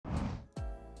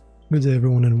Good day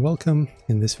everyone and welcome.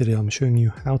 In this video I'm showing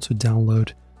you how to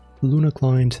download Lunar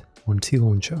client on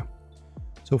TLauncher.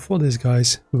 So for this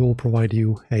guys, we will provide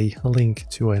you a link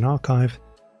to an archive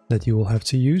that you will have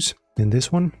to use in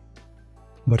this one.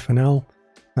 But for now,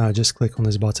 just click on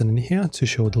this button in here to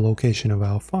show the location of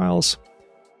our files.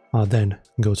 Then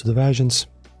go to the versions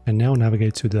and now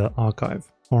navigate to the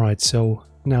archive. Alright, so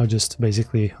now just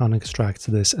basically unextract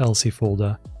this LC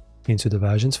folder into the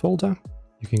versions folder.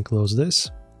 You can close this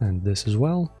and this as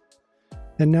well.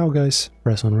 And now guys,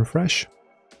 press on refresh.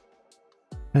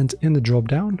 And in the drop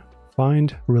down,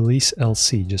 find release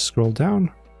LC. Just scroll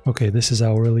down. Okay, this is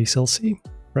our release LC.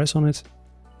 Press on it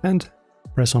and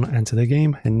press on enter the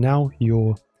game. And now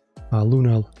your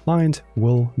Lunar client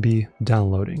will be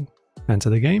downloading.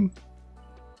 Enter the game.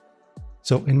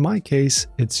 So in my case,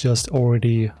 it's just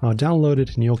already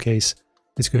downloaded. In your case,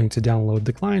 it's going to download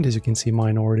the client. As you can see,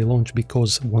 mine already launched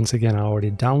because once again, I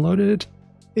already downloaded it.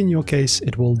 In your case,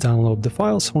 it will download the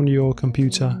files on your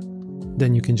computer.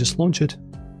 Then you can just launch it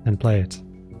and play it.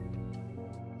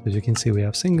 As you can see, we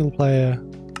have single player,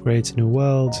 create new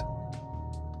world,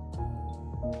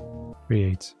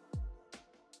 create.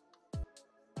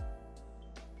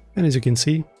 And as you can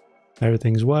see,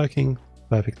 everything's working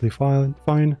perfectly fine.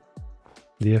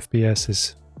 The FPS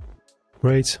is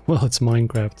great. Well, it's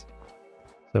Minecraft.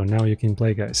 So now you can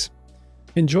play, guys.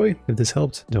 Enjoy. If this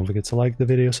helped, don't forget to like the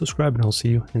video, subscribe, and I'll see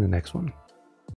you in the next one.